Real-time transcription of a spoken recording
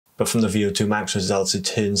But from the VO2 max results, it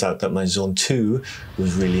turns out that my zone 2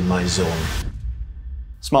 was really my zone.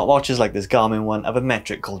 Smartwatches like this Garmin one have a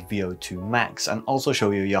metric called VO2 max and also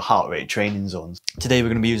show you your heart rate training zones. Today we're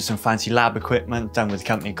going to be using some fancy lab equipment done with a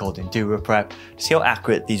company called EnduroPrep to see how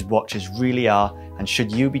accurate these watches really are and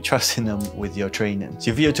should you be trusting them with your training.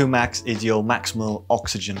 So your VO2 max is your maximal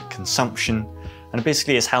oxygen consumption, and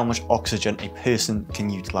basically it's how much oxygen a person can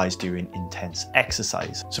utilize during intense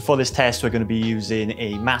exercise. So for this test, we're going to be using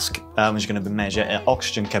a mask, which is going to measure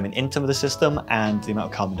oxygen coming into the system and the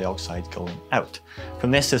amount of carbon dioxide going out.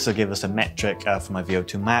 From this will give us a metric for my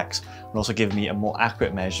VO2 max and also give me a more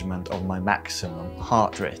accurate measurement of my maximum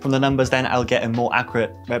heart rate. From the numbers then, I'll get a more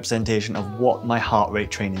accurate representation of what my heart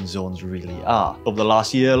rate training zones really are. Over the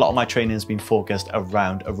last year, a lot of my training has been focused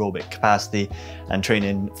around aerobic capacity and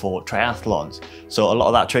training for triathlons. So a lot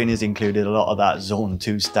of that training has included a lot of that zone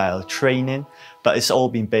 2 style training, but it's all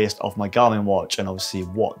been based off my Garmin watch and obviously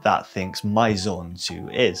what that thinks my zone 2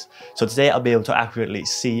 is. So today I'll be able to accurately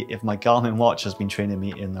see if my Garmin watch has been training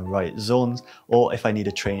me in the right zones or if I need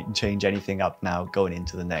to change anything up now going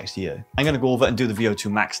into the next year. I'm going to go over and do the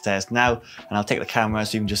VO2 max test now, and I'll take the camera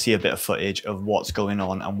so you can just see a bit of footage of what's going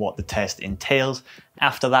on and what the test entails.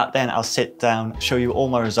 After that then I'll sit down, show you all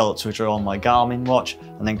my results which are on my Garmin watch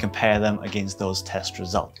and then compare them against those test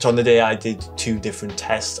results. So on the day I did 2 different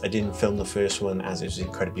tests. I didn't film the first one as it was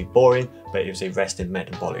incredibly boring, but it was a rested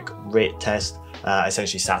metabolic rate test. I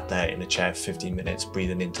essentially sat there in a chair for 15 minutes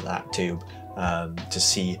breathing into that tube to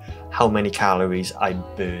see how many calories I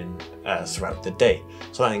burn throughout the day.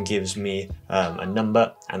 So that then gives me a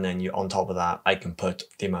number, and then on top of that I can put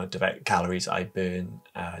the amount of calories I burn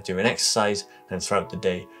during exercise and throughout the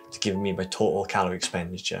day to give me my total calorie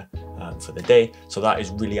expenditure for the day. So that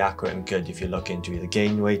is really accurate and good if you're looking to either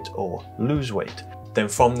gain weight or lose weight. Then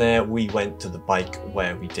from there, we went to the bike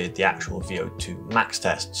where we did the actual VO2 max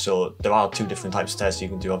test. So there are 2 different types of tests. You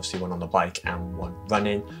can do obviously one on the bike and one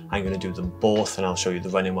running. I'm going to do them both and I'll show you the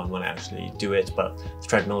running one when I actually do it. But the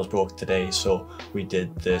treadmill was broke today, so we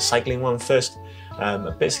did the cycling one first.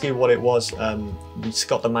 Basically what it was, we just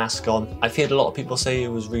got the mask on. I've heard a lot of people say it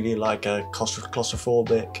was really like a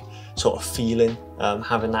claustrophobic sort of feeling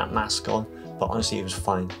having that mask on. But honestly, it was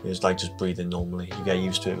fine. It was like just breathing normally. You get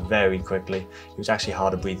used to it very quickly. It was actually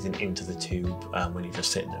harder breathing into the tube when you're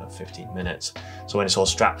just sitting there for 15 minutes. So when it's all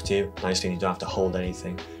strapped to you, nicely, and you don't have to hold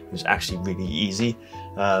anything, it was actually really easy.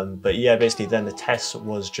 But yeah, basically then the test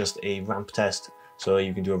was just a ramp test. So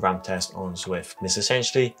you can do a ramp test on Zwift. And it's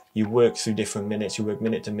essentially, you work through different minutes, you work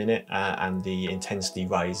minute to minute, and the intensity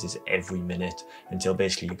rises every minute until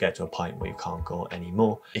basically you get to a point where you can't go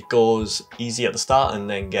anymore. It goes easy at the start and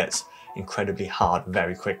then gets incredibly hard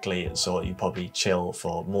very quickly, so you probably chill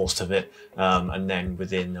for most of it, and then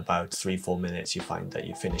within about 3-4 minutes you find that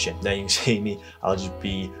you finish it. Then you see me, I'll just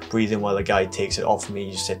be breathing while the guy takes it off me.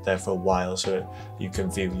 You sit there for a while so you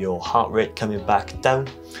can view your heart rate coming back down.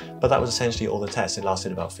 But that was essentially all the tests. It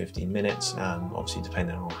lasted about 15 minutes. Obviously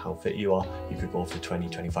depending on how fit you are, you could go for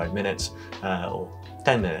 20-25 minutes or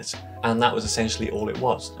 10 minutes. And that was essentially all it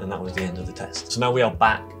was, and that was the end of the test. So now we are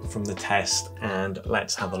back from the test and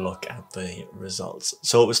let's have a look at the results.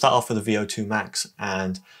 So we'll start off with the VO2 max,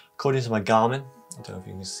 and according to my Garmin, I don't know if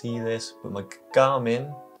you can see this, but my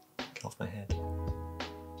Garmin, get off my head.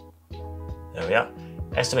 There we are.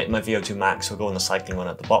 Estimate my VO2 max, we'll go on the cycling one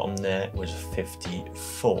at the bottom there, was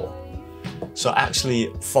 54. So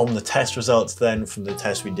actually from the test results then, from the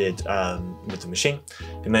test we did with the machine,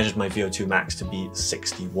 it measured my VO2 max to be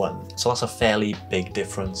 61. So that's a fairly big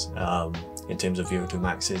difference in terms of VO2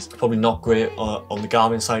 maxes. Probably not great on the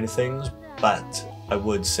Garmin side of things, but I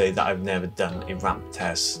would say that I've never done a ramp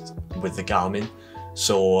test with the Garmin.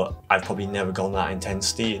 So I've probably never gone that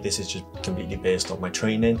intensity. This is just completely based on my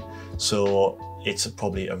training. So it's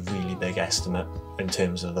probably a really big estimate in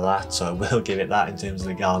terms of that. So I will give it that in terms of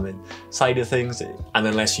the Garmin side of things. And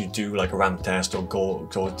unless you do like a ramp test or go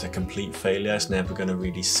to complete failure, it's never going to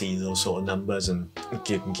really see those sort of numbers and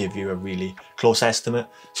give you a really close estimate.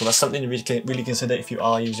 So that's something to really consider if you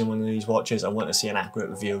are using one of these watches and want to see an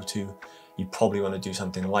accurate VO2. You probably want to do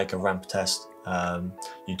something like a ramp test.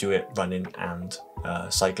 You do it running and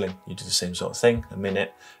cycling. You do the same sort of thing, a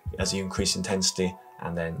minute as you increase intensity,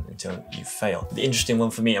 and then until you fail. The interesting one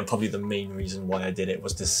for me, and probably the main reason why I did it,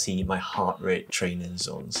 was to see my heart rate training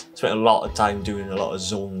zones. Spent a lot of time doing a lot of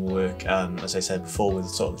zone work. As I said before, with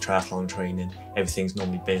sort of triathlon training, everything's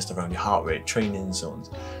normally based around your heart rate training zones.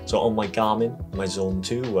 So on my Garmin, my zone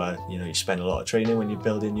 2, where you spend a lot of training when you're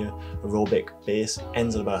building your aerobic base,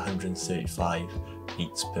 ends at about 135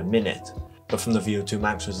 beats per minute. But from the VO2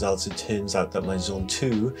 max results, it turns out that my zone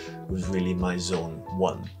 2 was really my zone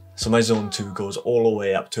 1. So my zone 2 goes all the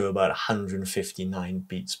way up to about 159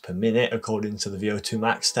 beats per minute according to the VO2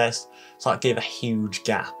 max test. So that gave a huge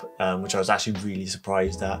gap, which I was actually really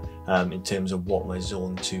surprised at in terms of what my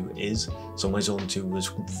zone 2 is. So my zone 2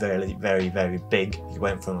 was very, very, very big. It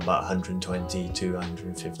went from about 120 to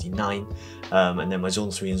 159. And then my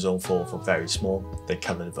zone 3 and zone 4 were very small. They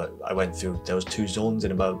covered, but I went through, there was 2 zones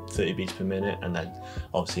in about 30 beats per minute, and then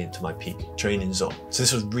obviously into my peak training zone. So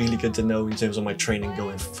this was really good to know in terms of my training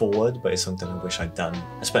going forward, but it's something I wish I'd done.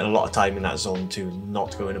 I spent a lot of time in that zone 2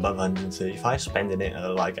 not going above 135, spending it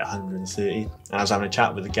at like 130. And I was having a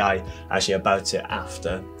chat with a guy actually about it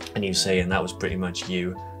after, and he was saying that was pretty much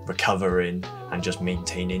you recovering and just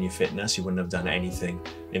maintaining your fitness. You wouldn't have done anything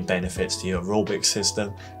in benefits to your aerobic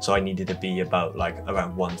system. So I needed to be about like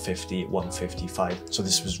around 150, 155. So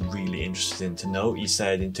this was really interesting to know. He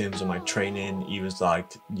said in terms of my training, he was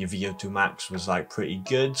like, your VO2 max was like pretty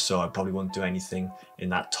good. So I probably won't do anything in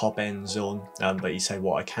that top end zone. But he said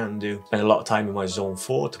what I can do, spend a lot of time in my zone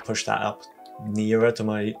 4 to push that up nearer to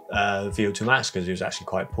my VO2 max because it was actually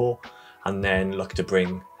quite poor. And then look to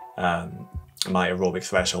bring my aerobic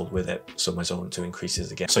threshold with it, so my zone 2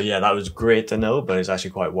 increases again. So yeah, that was great to know, but it's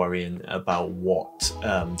actually quite worrying about what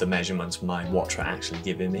the measurements my watch are actually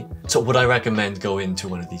giving me. So would I recommend going to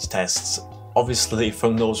one of these tests? Obviously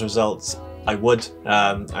from those results I would,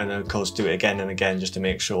 and of course do it again and again just to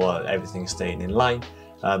make sure everything's staying in line.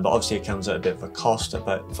 But obviously it comes at a bit of a cost.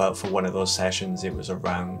 But for one of those sessions it was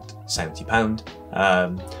around £70,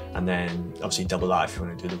 and then obviously double that if you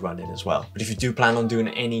want to do the running as well. But if you do plan on doing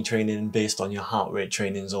any training based on your heart rate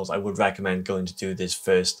training zones, I would recommend going to do this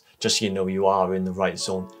first, just so you know you are in the right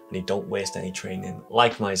zone and you don't waste any training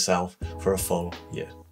like myself for a full year.